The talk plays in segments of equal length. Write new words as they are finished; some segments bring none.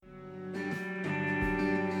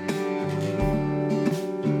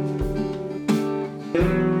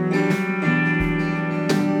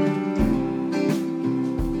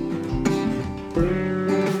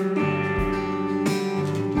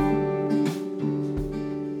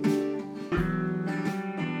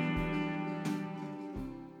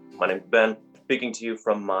My name's Ben, speaking to you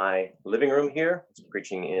from my living room here. I'm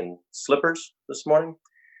preaching in slippers this morning.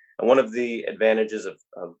 And one of the advantages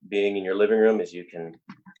of being in your living room is you can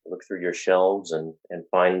look through your shelves and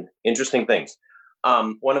find interesting things.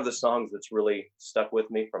 One of the songs that's really stuck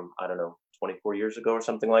with me from, 24 years ago or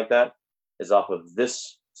something like that is off of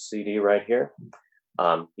this CD right here.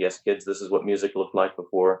 Yes, kids, this is what music looked like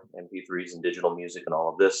before MP3s and digital music and all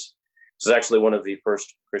of this. This is actually one of the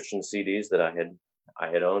first Christian CDs that I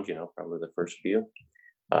had owned, probably the first few.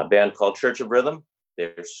 A band called Church of Rhythm.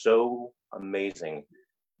 They're so amazing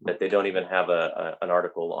that they don't even have an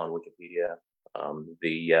article on Wikipedia.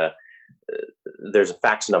 There's a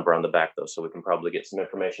fax number on the back, though, so we can probably get some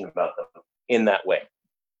information about them in that way.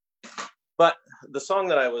 But the song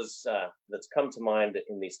that that's come to mind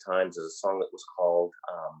in these times is a song that was called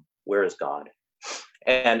 "Where Is God?"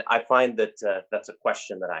 And I find that that's a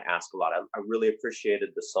question that I ask a lot. I really appreciated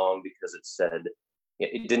the song because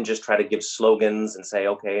it didn't just try to give slogans and say,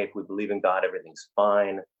 okay, if we believe in God, everything's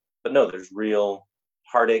fine. But no, there's real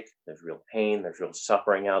heartache, there's real pain, there's real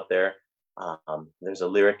suffering out there. There's a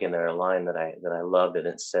lyric in there, a line that I loved, and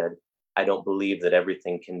it said, "I don't believe that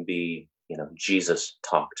everything can be, Jesus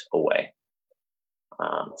talked away."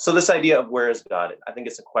 So this idea of where is God, I think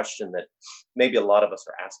it's a question that maybe a lot of us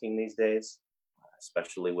are asking these days,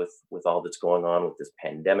 especially with all that's going on with this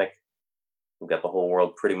pandemic. We've got the whole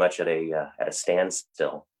world pretty much at a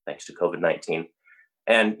standstill thanks to COVID-19.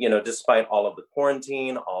 And, despite all of the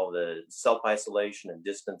quarantine, all the self-isolation and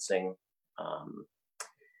distancing,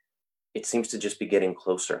 it seems to just be getting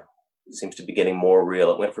closer. It seems to be getting more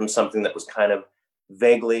real. It went from something that was kind of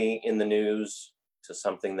vaguely in the news to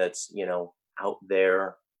something that's, out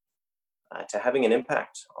there, to having an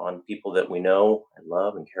impact on people that we know and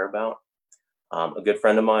love and care about. A good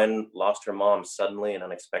friend of mine lost her mom suddenly and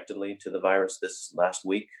unexpectedly to the virus this last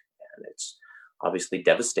week, and it's obviously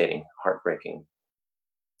devastating, heartbreaking.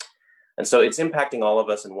 And so it's impacting all of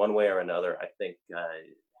us in one way or another, I think,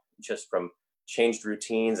 just from changed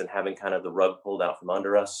routines and having kind of the rug pulled out from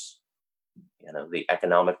under us, the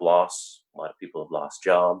economic loss. A lot of people have lost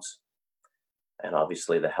jobs, and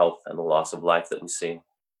obviously the health and the loss of life that we see.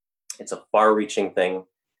 It's a far-reaching thing.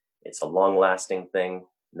 It's a long-lasting thing.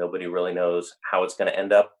 Nobody really knows how it's going to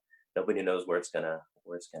end up. Nobody knows where it's going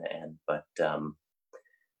to end. But the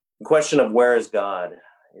question of where is God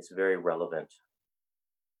is very relevant.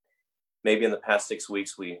 Maybe in the past 6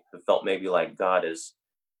 weeks, we have felt maybe like God is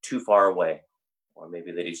too far away, or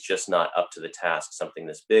maybe that he's just not up to the task, something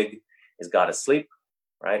this big. Is God asleep,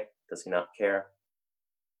 right? Does he not care?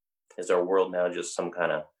 Is our world now just some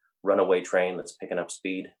kind of runaway train that's picking up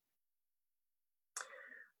speed?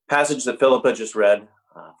 Passage that Philippa just read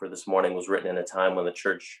for this morning was written in a time when the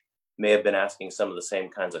church may have been asking some of the same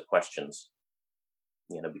kinds of questions.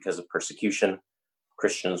 Because of persecution,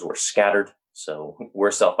 Christians were scattered, so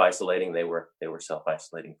we're self-isolating. They were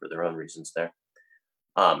self-isolating for their own reasons there.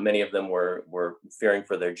 Many of them were fearing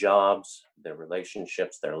for their jobs, their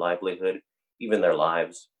relationships, their livelihood, even their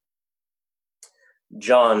lives.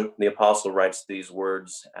 John, the apostle, writes these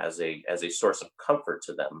words as a source of comfort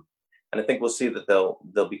to them. And I think we'll see that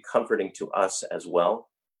they'll be comforting to us as well.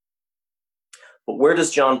 But where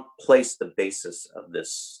does John place the basis of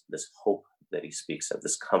this hope that he speaks of,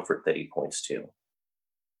 this comfort that he points to?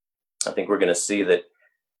 I think we're going to see that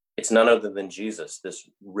it's none other than Jesus, this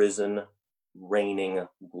risen, reigning,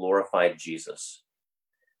 glorified Jesus.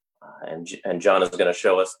 And John is going to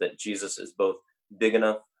show us that Jesus is both big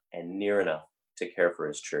enough and near enough to care for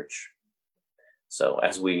his church. So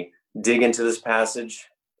as we dig into this passage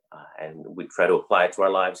and we try to apply it to our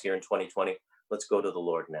lives here in 2020, let's go to the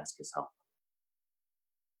Lord and ask his help.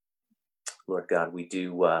 Lord God, we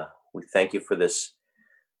thank you for this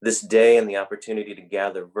day and the opportunity to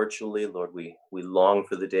gather virtually. Lord, we long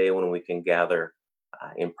for the day when we can gather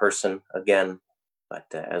in person again.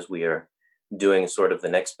 But as we are doing sort of the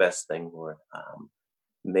next best thing, Lord,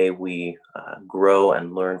 may we grow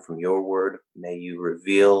and learn from your word. May you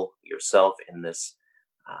reveal yourself in this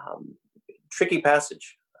tricky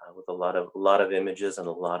passage with a lot of images and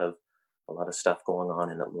a lot of stuff going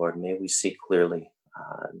on in it, Lord. May we see clearly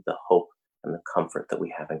the hope and the comfort that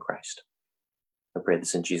we have in Christ. I pray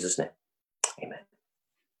this in Jesus' name. Amen.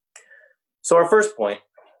 So our first point,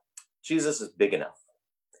 Jesus is big enough.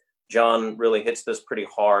 John really hits this pretty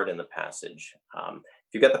hard in the passage. If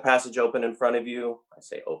you've got the passage open in front of you, I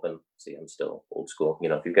say open. See, I'm still old school.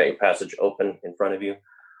 If you've got your passage open in front of you,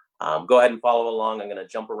 go ahead and follow along. I'm going to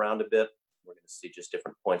jump around a bit. We're going to see just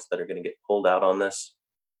different points that are going to get pulled out on this.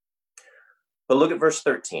 But look at verse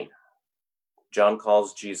 13. John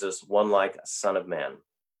calls Jesus one like a son of man.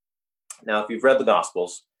 Now, if you've read the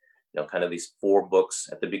Gospels, kind of these 4 books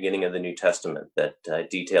at the beginning of the New Testament that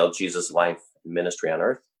detail Jesus' life and ministry on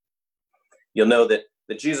earth, you'll know that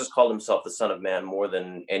Jesus called himself the Son of Man more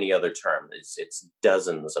than any other term. It's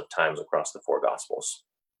dozens of times across the 4 Gospels.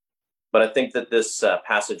 But I think that this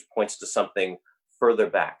passage points to something further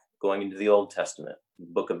back, going into the Old Testament, the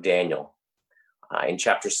book of Daniel. In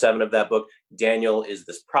chapter 7 of that book, Daniel is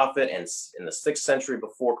this prophet, and in the 6th century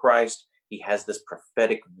before Christ, he has this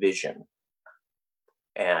prophetic vision.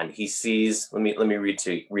 And he sees, let me read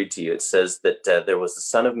to you. It says that there was the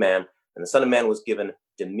Son of Man, and the Son of Man was given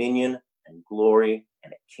dominion and glory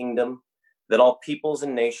and a kingdom, that all peoples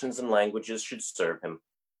and nations and languages should serve him.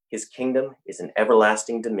 His kingdom is an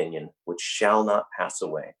everlasting dominion which shall not pass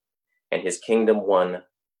away, and his kingdom one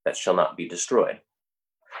that shall not be destroyed.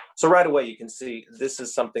 So right away, you can see this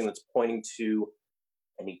is something that's pointing to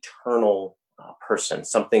an eternal person,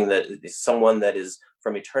 something that is someone that is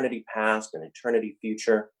from eternity past and eternity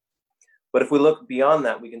future. But if we look beyond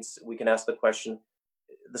that, we can ask the question,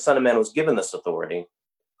 the Son of Man was given this authority.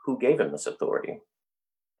 Who gave him this authority?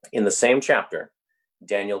 In the same chapter,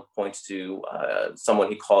 Daniel points to someone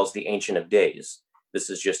he calls the Ancient of Days. This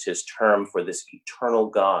is just his term for this eternal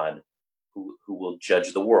God who will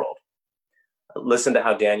judge the world. Listen to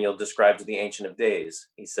how Daniel describes the Ancient of Days.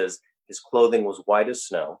 He says, his clothing was white as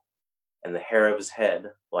snow, and the hair of his head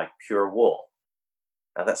like pure wool.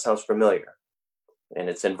 Now that sounds familiar. And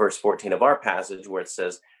it's in verse 14 of our passage where it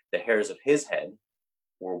says, the hairs of his head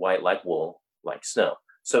were white like wool, like snow.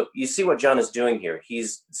 So you see what John is doing here.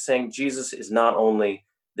 He's saying Jesus is not only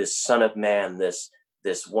this Son of Man, this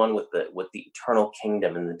one with the eternal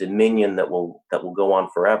kingdom and the dominion that will go on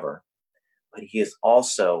forever, but he is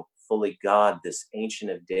also fully God, this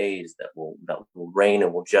Ancient of Days that will reign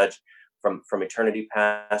and will judge from eternity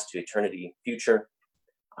past to eternity future.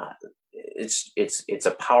 It's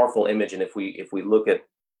a powerful image, and if we look at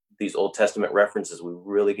these Old Testament references, we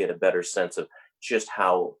really get a better sense of just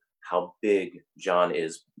how big John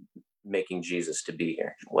is making Jesus to be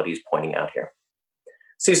here, what he's pointing out here.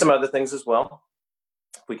 See some other things as well.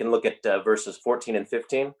 We can look at verses 14 and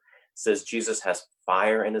 15. It says Jesus has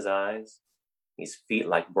fire in his eyes. His feet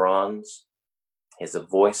like bronze. He has a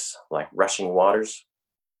voice like rushing waters.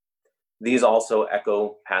 These also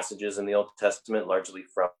echo passages in the Old Testament, largely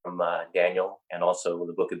from Daniel and also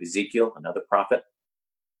the book of Ezekiel, another prophet.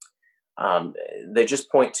 They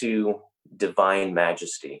just point to divine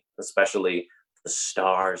majesty, especially the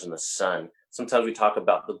stars and the sun. Sometimes we talk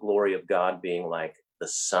about the glory of God being like the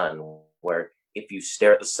sun, where if you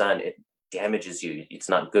stare at the sun, it damages you. It's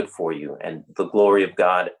not good for you. And the glory of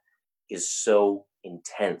God is so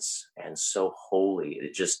intense and so holy.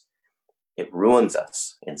 It ruins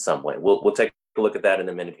us in some way. We'll take a look at that in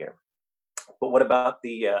a minute here. But what about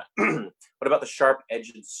the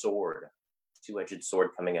sharp-edged sword, two-edged sword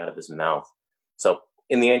coming out of his mouth? So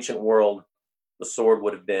in the ancient world, the sword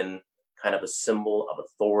would have been kind of a symbol of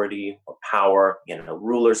authority or power.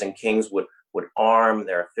 Rulers and kings would arm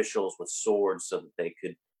their officials with swords so that they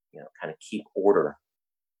could, kind of keep order.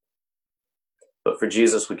 But for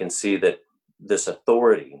Jesus, we can see that this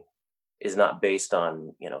authority is not based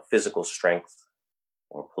on, physical strength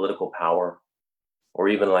or political power or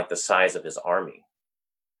even like the size of his army.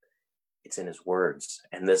 It's in his words.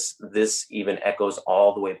 And this even echoes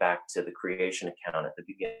all the way back to the creation account at the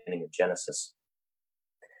beginning of Genesis.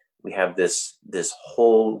 We have this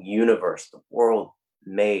whole universe, the world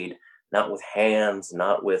made not with hands,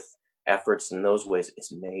 not with efforts in those ways.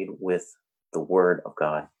 It's made with the word of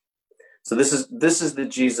God. So this is the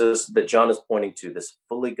Jesus that John is pointing to, this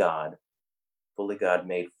fully God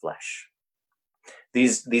made flesh.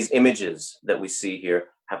 These images that we see here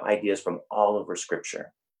have ideas from all over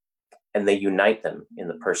Scripture, and they unite them in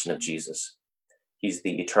the person of Jesus. He's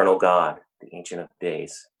the eternal God, the Ancient of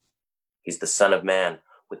Days. He's the Son of Man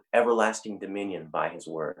with everlasting dominion by his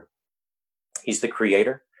word. He's the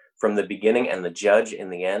creator from the beginning and the judge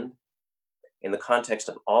in the end. In the context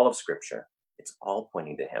of all of Scripture, it's all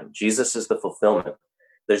pointing to him. Jesus is the fulfillment.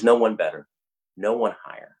 There's no one better, no one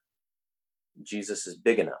higher. Jesus is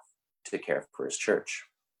big enough to care for his church.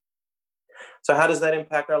 So how does that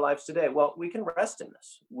impact our lives today? Well, we can rest in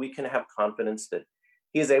this. We can have confidence that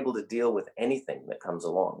he is able to deal with anything that comes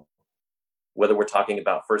along, whether we're talking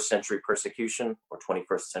about first century persecution or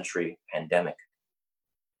 21st century pandemic.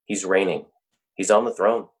 He's reigning. He's on the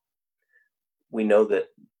throne. We know that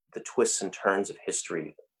the twists and turns of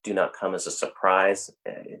history do not come as a surprise.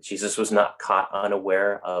 Jesus was not caught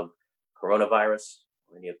unaware of coronavirus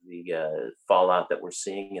or any of the fallout that we're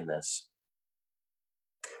seeing in this.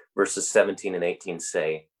 Verses 17 and 18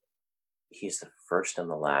 say, he's the first and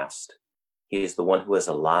the last. He is the one who is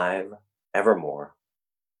alive evermore,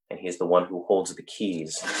 and he's the one who holds the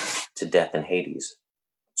keys to death and Hades.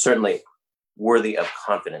 Certainly worthy of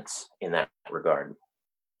confidence in that regard.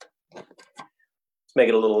 Let's make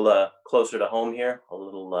it a little closer to home here, a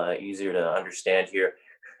little easier to understand here.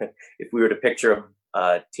 If we were to picture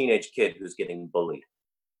a teenage kid who's getting bullied,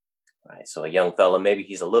 right? So a young fella, maybe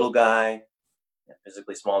he's a little guy,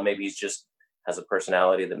 physically small, maybe he's just has a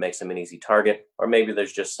personality that makes him an easy target, or maybe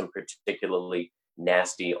there's just some particularly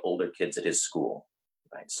nasty older kids at his school,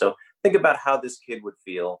 right? So think about how this kid would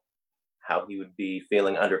feel, how he would be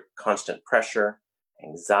feeling under constant pressure,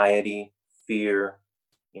 anxiety, fear,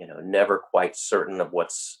 never quite certain of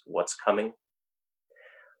what's coming.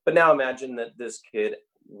 But now imagine that this kid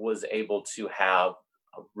was able to have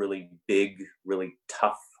a really big, really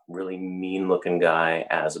tough, really mean looking guy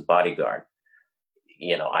as a bodyguard.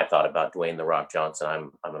 I thought about Dwayne "The Rock" Johnson.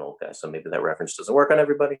 I'm an old guy, so maybe that reference doesn't work on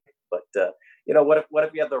everybody. But what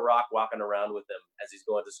if you had The Rock walking around with him as he's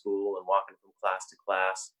going to school and walking from class to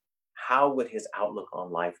class? How would his outlook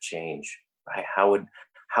on life change? Right?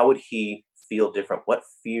 How would he feel different? What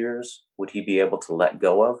fears would he be able to let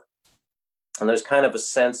go of? And there's kind of a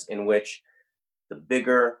sense in which the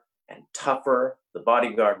bigger and tougher the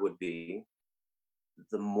bodyguard would be,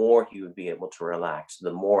 the more he would be able to relax,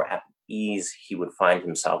 the more at ease he would find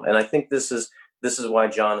himself. And I think this is why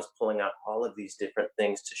John is pulling out all of these different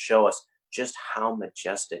things to show us just how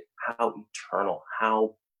majestic, how eternal,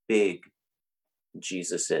 how big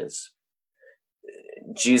Jesus is.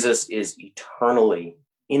 Jesus is eternally,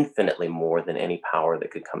 infinitely more than any power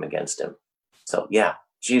that could come against him. So yeah,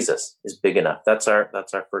 Jesus is big enough. That's our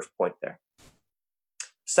first point there.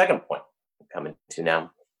 Second point we're coming to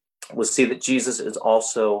now, we'll see that Jesus is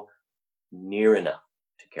also near enough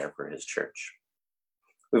to care for his church.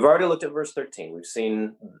 We've already looked at verse 13. We've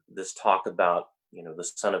seen this talk about, the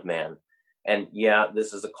Son of Man. And yeah,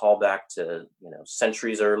 this is a callback to,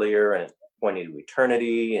 centuries earlier, and pointing to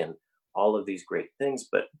eternity and all of these great things.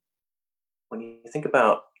 But when you think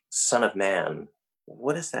about Son of Man,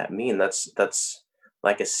 what does that mean? That's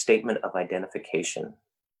like a statement of identification,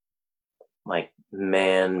 like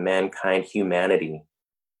mankind, humanity.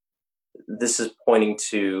 This is pointing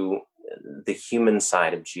to the human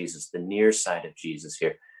side of Jesus, the near side of Jesus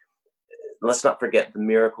here. Let's not forget the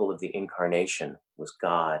miracle of the incarnation was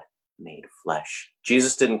God made flesh.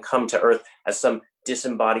 Jesus didn't come to earth as some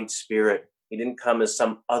disembodied spirit. He didn't come as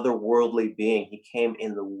some otherworldly being. He came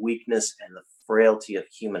in the weakness and the frailty of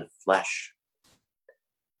human flesh.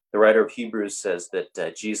 The writer of Hebrews says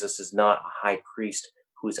that Jesus is not a high priest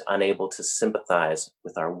who is unable to sympathize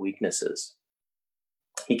with our weaknesses.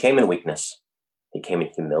 He came in weakness. He came in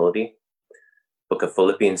humility. The book of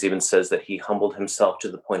Philippians even says that he humbled himself to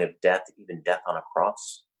the point of death, even death on a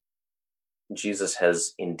cross. Jesus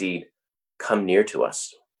has indeed come near to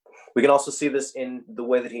us. We can also see this in the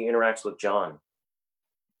way that he interacts with John.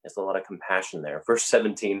 There's a lot of compassion there. Verse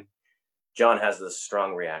 17, John has this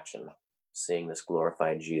strong reaction, seeing this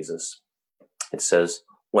glorified Jesus. It says,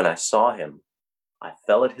 "When I saw him, I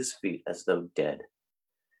fell at his feet as though dead."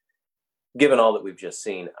 Given all that we've just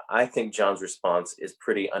seen, I think John's response is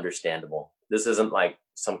pretty understandable. This isn't like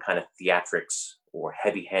some kind of theatrics or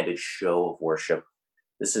heavy-handed show of worship.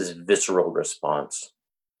 This is visceral response.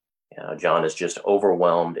 John is just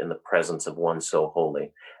overwhelmed in the presence of one so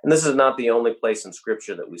holy. And this is not the only place in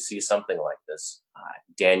Scripture that we see something like this.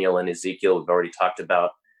 Daniel and Ezekiel, we've already talked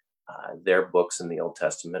about their books in the Old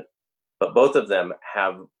Testament. But both of them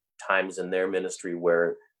have times in their ministry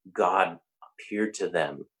where God appeared to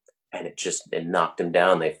them and it knocked them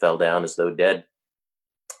down. They fell down as though dead.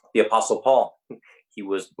 The Apostle Paul, he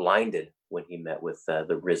was blinded when he met with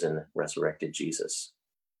the risen, resurrected Jesus.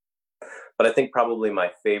 But I think probably my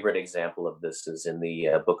favorite example of this is in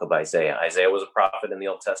the book of Isaiah. Isaiah was a prophet in the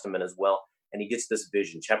Old Testament as well, and he gets this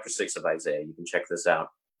vision, chapter 6 of Isaiah. You can check this out.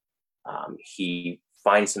 He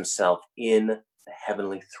finds himself in the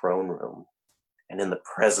heavenly throne room and in the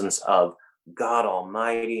presence of God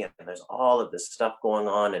Almighty, and there's all of this stuff going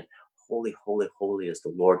on, and holy, holy, holy is the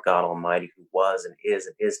Lord God Almighty, who was and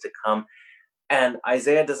is to come. And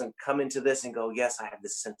Isaiah doesn't come into this and go, yes, I have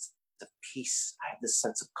this sense of peace. I have this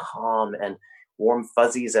sense of calm and warm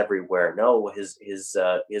fuzzies everywhere. No, his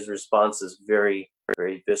response is very,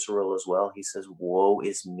 very visceral as well. He says, "Woe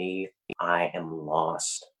is me, I am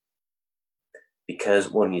lost." Because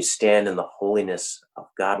when you stand in the holiness of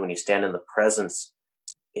God, when you stand in the presence,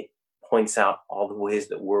 it points out all the ways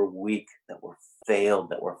that we're weak, that we're failed,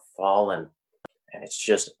 that we're fallen. And it's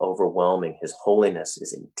just overwhelming. His holiness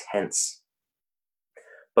is intense.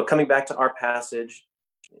 But coming back to our passage,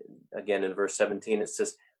 again in verse 17, it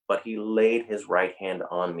says, "But he laid his right hand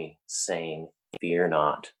on me, saying, 'Fear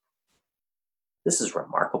not.'" This is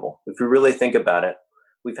remarkable. If you really think about it,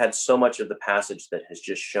 we've had so much of the passage that has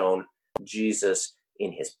just shown Jesus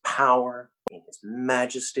in his power, in his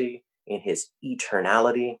majesty, in his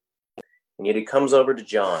eternality. And yet he comes over to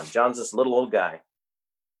John. John's this little old guy,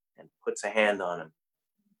 and puts a hand on him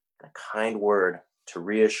and a kind word to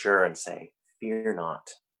reassure and say, fear not.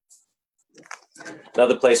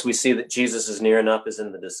 Another place we see that Jesus is near enough is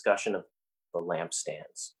in the discussion of the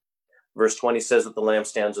lampstands. Verse 20 says that the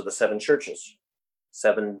lampstands are the 7 churches,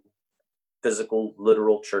 7 physical,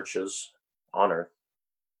 literal churches on earth.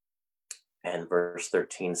 And verse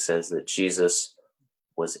 13 says that Jesus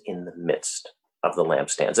was in the midst of the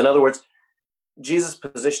lampstands. In other words, Jesus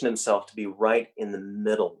positioned himself to be right in the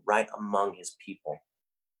middle, right among his people,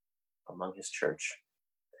 among his church.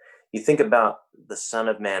 You think about the Son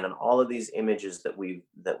of Man and all of these images that we've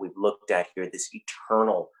looked at here, this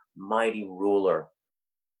eternal, mighty ruler,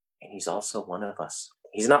 and he's also one of us.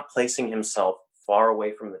 He's not placing himself far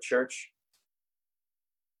away from the church.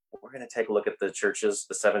 We're going to take a look at the churches,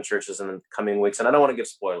 the 7 churches in the coming weeks, and I don't want to give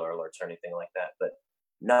spoiler alerts or anything like that, but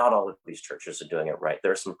not all of these churches are doing it right.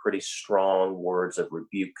 There are some pretty strong words of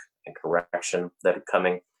rebuke and correction that are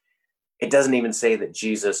coming. It doesn't even say that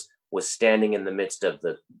Jesus was standing in the midst of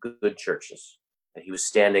the good churches, that he was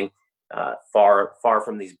standing far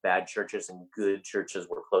from these bad churches and good churches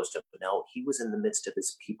were close to him. No, he was in the midst of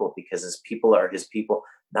his people, because his people are his people,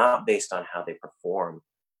 not based on how they perform,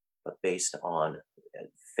 but based on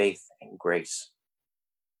faith and grace.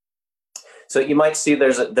 So you might see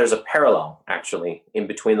there's a parallel actually in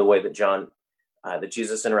between the way that that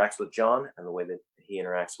Jesus interacts with John and the way that he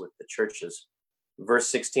interacts with the churches. Verse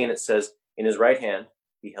 16, it says, in his right hand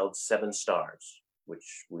he held 7 stars,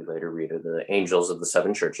 which we later read are the angels of the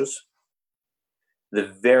 7 churches.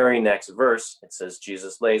 The very next verse, it says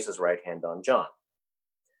Jesus lays his right hand on John.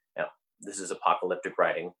 Now, this is apocalyptic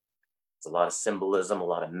writing. It's a lot of symbolism, a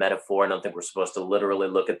lot of metaphor. I don't think we're supposed to literally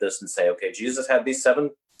look at this and say, okay, Jesus had these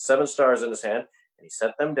seven stars in his hand, and he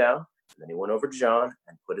set them down, and then he went over to John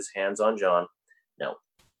and put his hands on John. No,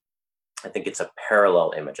 I think it's a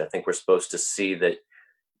parallel image. I think we're supposed to see that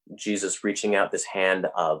Jesus reaching out this hand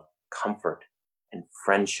of comfort and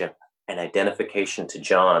friendship and identification to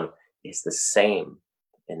John is the same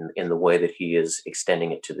in the way that he is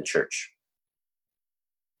extending it to the church.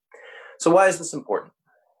 So why is this important?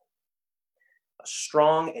 A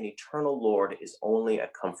strong and eternal Lord is only a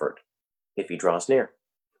comfort if he draws near.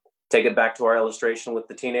 Take it back to our illustration with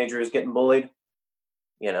the teenager who's getting bullied.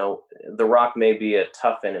 You know, the Rock may be a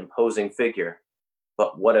tough and imposing figure,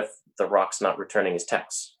 but what if the Rock's not returning his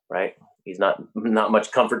texts, right? He's not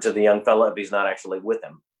much comfort to the young fella if he's not actually with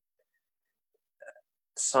him.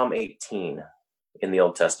 Psalm 18 in the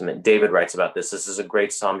Old Testament, David writes about this. This is a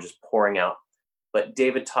great psalm just pouring out. But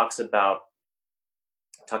David talks about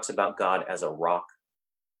God as a rock,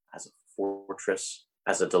 as a fortress,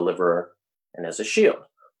 as a deliverer, and as a shield.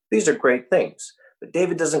 These are great things, but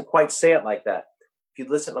David doesn't quite say it like that. If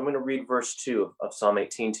you listen, I'm going to read verse 2 of Psalm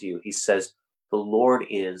 18 to you. He says, the Lord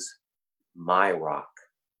is my rock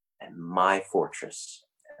and my fortress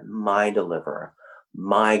and my deliverer,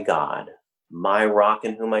 my God, my rock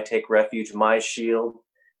in whom I take refuge, my shield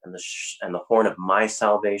and the horn of my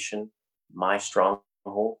salvation, my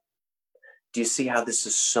stronghold. Do you see how this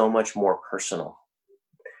is so much more personal?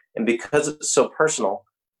 And because it's so personal,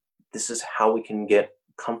 this is how we can get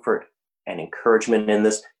comfort and encouragement in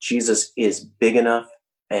this. Jesus is big enough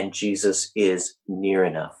and Jesus is near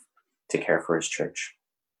enough to care for his church.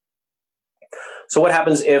 So what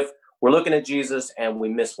happens if we're looking at Jesus and we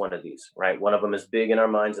miss one of these, right? One of them is big in our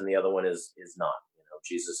minds and the other one is not. You know,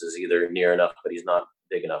 Jesus is either near enough, but he's not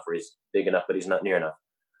big enough, or he's big enough, but he's not near enough.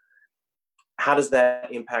 How does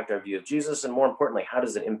that impact our view of Jesus? And more importantly, how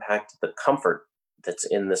does it impact the comfort that's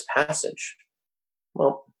in this passage?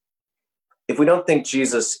 Well, if we don't think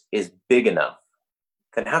Jesus is big enough,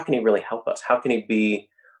 then how can he really help us? How can he be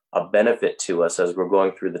a benefit to us as we're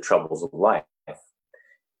going through the troubles of life?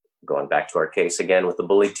 Going back to our case again with the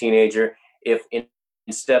bullied teenager, if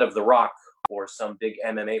instead of The Rock or some big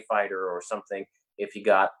MMA fighter or something, if he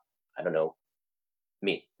got, I don't know,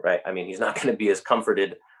 me, right? I mean, he's not going to be as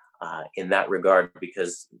comforted in that regard,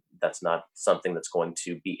 because that's not something that's going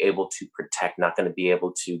to be able to protect, not going to be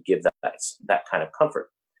able to give that kind of comfort.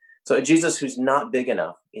 So a Jesus who's not big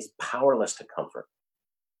enough is powerless to comfort,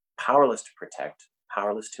 powerless to protect,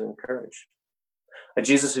 powerless to encourage. A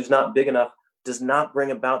Jesus who's not big enough does not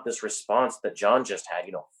bring about this response that John just had,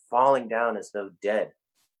 falling down as though dead.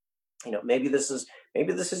 Maybe this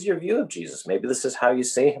is your view of Jesus. Maybe this is how you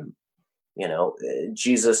see him.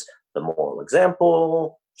 Jesus, the moral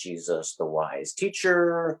example, Jesus, the wise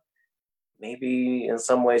teacher, maybe in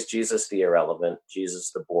some ways Jesus the irrelevant,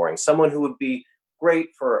 Jesus the boring, someone who would be great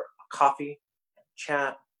for a coffee,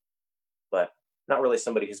 chat, but not really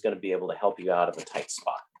somebody who's going to be able to help you out of a tight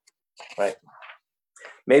spot, right?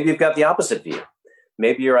 Maybe you've got the opposite view.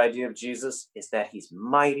 Maybe your idea of Jesus is that he's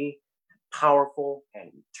mighty, powerful,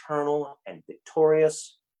 and eternal and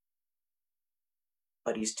victorious,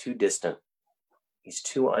 but he's too distant. He's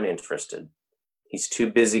too uninterested. He's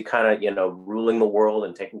too busy kind of, ruling the world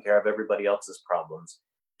and taking care of everybody else's problems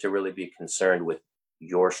to really be concerned with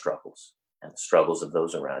your struggles and the struggles of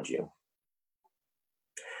those around you.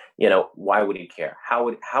 Why would he care? How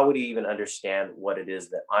would he even understand what it is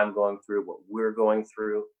that I'm going through, what we're going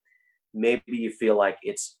through? Maybe you feel like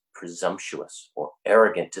it's presumptuous or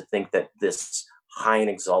arrogant to think that this high and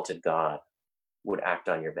exalted God would act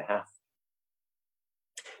on your behalf.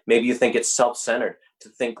 Maybe you think it's self-centered to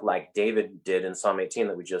think like David did in Psalm 18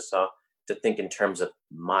 that we just saw, to think in terms of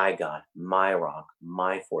my God, my rock,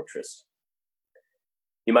 my fortress.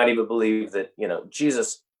 You might even believe that,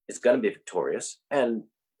 Jesus is going to be victorious, and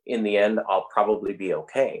in the end, I'll probably be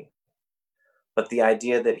okay. But the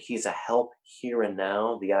idea that he's a help here and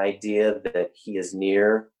now, the idea that he is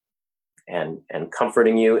near and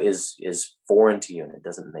comforting you is foreign to you, and it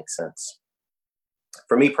doesn't make sense.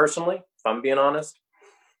 For me personally, if I'm being honest,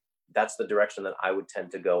 that's the direction that I would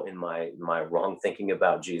tend to go in my wrong thinking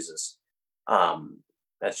about Jesus.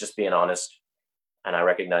 That's just being honest. And I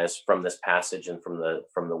recognize from this passage and from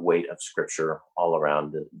the weight of Scripture all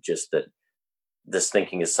around, just that this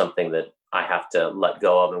thinking is something that I have to let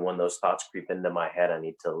go of. And when those thoughts creep into my head, I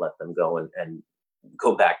need to let them go and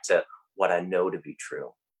go back to what I know to be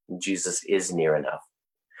true. Jesus is near enough.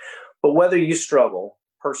 But whether you struggle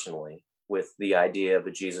personally with the idea of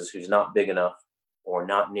a Jesus who's not big enough or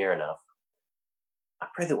not near enough, I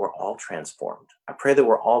pray that we're all transformed. I pray that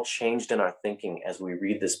we're all changed in our thinking as we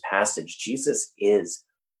read this passage. Jesus is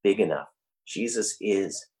big enough. Jesus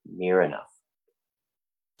is near enough.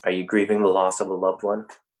 Are you grieving the loss of a loved one?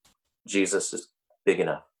 Jesus is big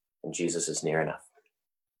enough, and Jesus is near enough.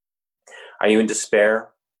 Are you in despair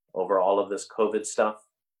over all of this COVID stuff?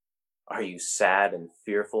 Are you sad and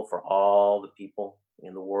fearful for all the people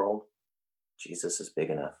in the world? Jesus is big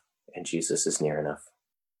enough, and Jesus is near enough.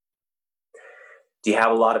 Do you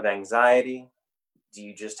have a lot of anxiety? Do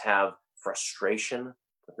you just have frustration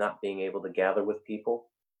with not being able to gather with people?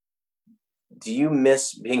 Do you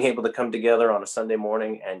miss being able to come together on a Sunday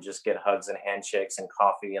morning and just get hugs and handshakes and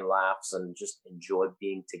coffee and laughs and just enjoy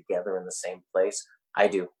being together in the same place? I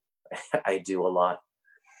do. I do a lot.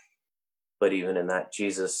 But even in that,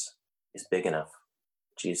 Jesus is big enough.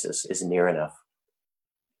 Jesus is near enough.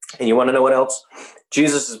 And you want to know what else?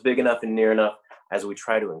 Jesus is big enough and near enough as we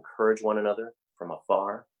try to encourage one another from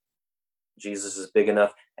afar. Jesus is big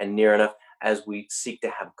enough and near enough as we seek to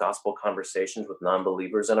have gospel conversations with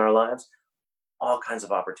non-believers in our lives. All kinds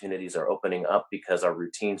of opportunities are opening up because our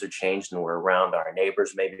routines are changed and we're around our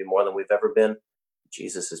neighbors maybe more than we've ever been.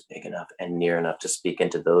 Jesus is big enough and near enough to speak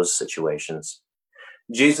into those situations.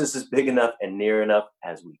 Jesus is big enough and near enough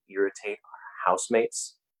as we irritate our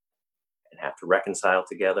housemates and have to reconcile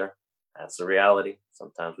together. That's the reality.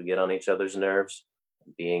 Sometimes we get on each other's nerves.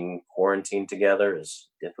 Being quarantined together is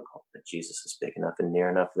difficult, but Jesus is big enough and near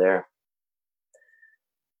enough there.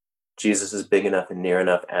 Jesus is big enough and near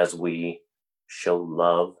enough as we show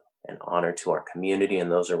love and honor to our community and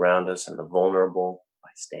those around us and the vulnerable by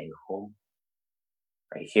staying home.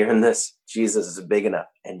 Are you hearing this? Jesus is big enough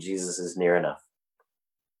and Jesus is near enough.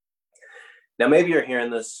 Now, maybe you're hearing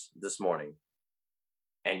this morning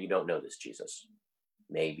and you don't know this Jesus.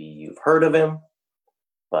 Maybe you've heard of him,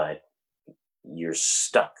 but you're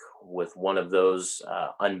stuck with one of those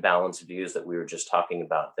unbalanced views that we were just talking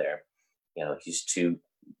about there. He's too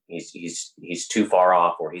far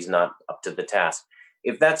off, or he's not up to the task.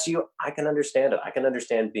 If that's you, I can understand it. I can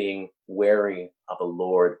understand being wary of a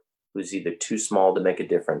Lord who's either too small to make a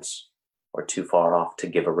difference or too far off to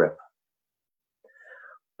give a rip.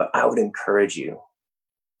 But I would encourage you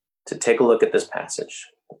to take a look at this passage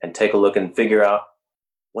and take a look and figure out,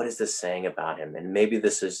 what is this saying about him? And maybe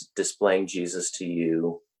this is displaying Jesus to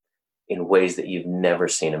you in ways that you've never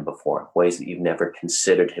seen him before, ways that you've never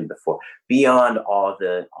considered him before, beyond all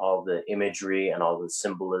the imagery and all the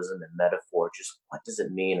symbolism and metaphor. Just what does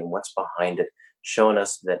it mean and what's behind it? Showing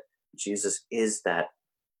us that Jesus is that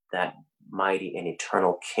mighty and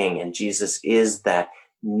eternal King, and Jesus is that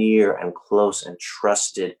near and close and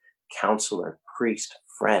trusted counselor, priest,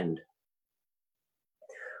 friend.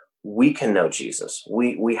 We can know Jesus.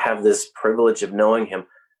 We have this privilege of knowing him,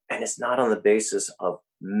 and it's not on the basis of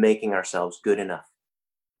making ourselves good enough.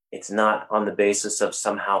 It's not on the basis of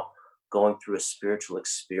somehow going through a spiritual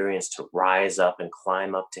experience to rise up and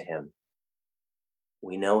climb up to him.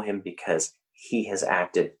 We know him because he has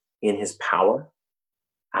acted in his power,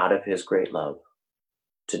 out of his great love,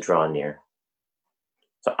 to draw near.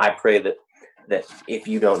 So I pray that if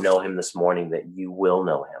you don't know him this morning, that you will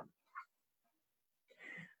know him.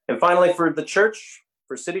 And finally, for the church,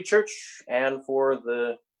 for City Church, and for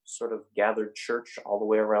the sort of gathered church all the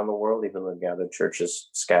way around the world, even though the gathered church is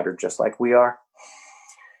scattered just like we are,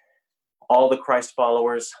 all the Christ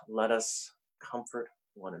followers, let us comfort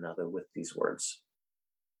one another with these words.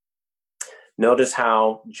 Notice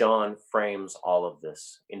how John frames all of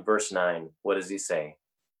this. In verse 9, what does he say?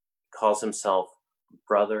 He calls himself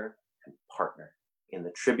brother and partner in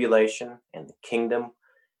the tribulation and the kingdom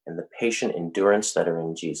and the patient endurance that are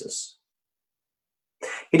in Jesus.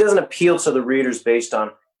 He doesn't appeal to the readers based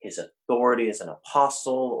on his authority as an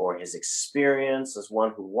apostle or his experience as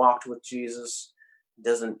one who walked with Jesus.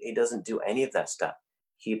 He doesn't do any of that stuff.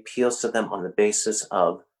 He appeals to them on the basis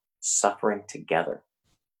of suffering together.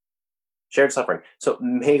 Shared suffering. So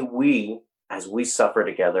may we, as we suffer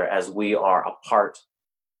together, as we are apart,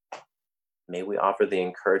 may we offer the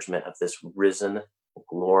encouragement of this risen,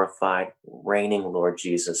 glorified, reigning Lord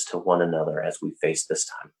Jesus to one another as we face this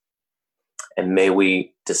time. And may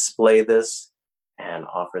we display this and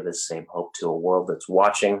offer this same hope to a world that's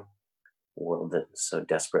watching, a world that so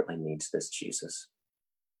desperately needs this Jesus.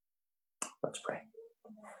 Let's pray.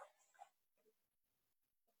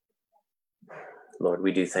 Lord,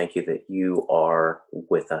 we do thank you that you are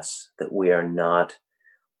with us, that we are not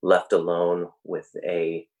left alone with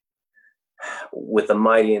a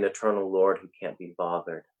mighty and eternal Lord who can't be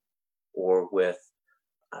bothered, or with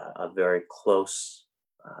a very close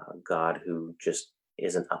God who just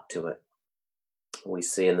isn't up to it. We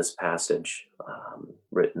see in this passage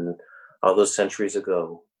written all those centuries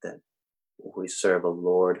ago that we serve a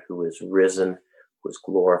Lord who is risen, who is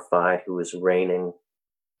glorified, who is reigning,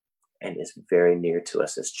 and is very near to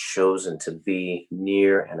us, has chosen to be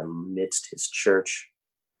near and amidst his church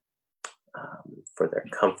for their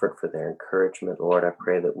comfort, for their encouragement. Lord, I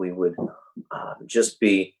pray that we would just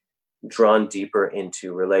be drawn deeper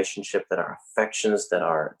into relationship, that our affections, that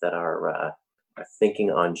our thinking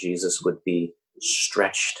on Jesus would be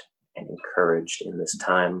stretched and encouraged in this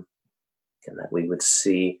time, and that we would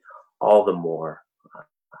see all the more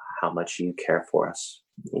how much you care for us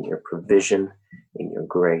in your provision, in your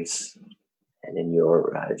grace, and in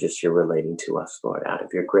your just your relating to us, Lord, out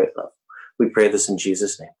of your great love. We pray this in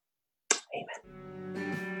Jesus' name.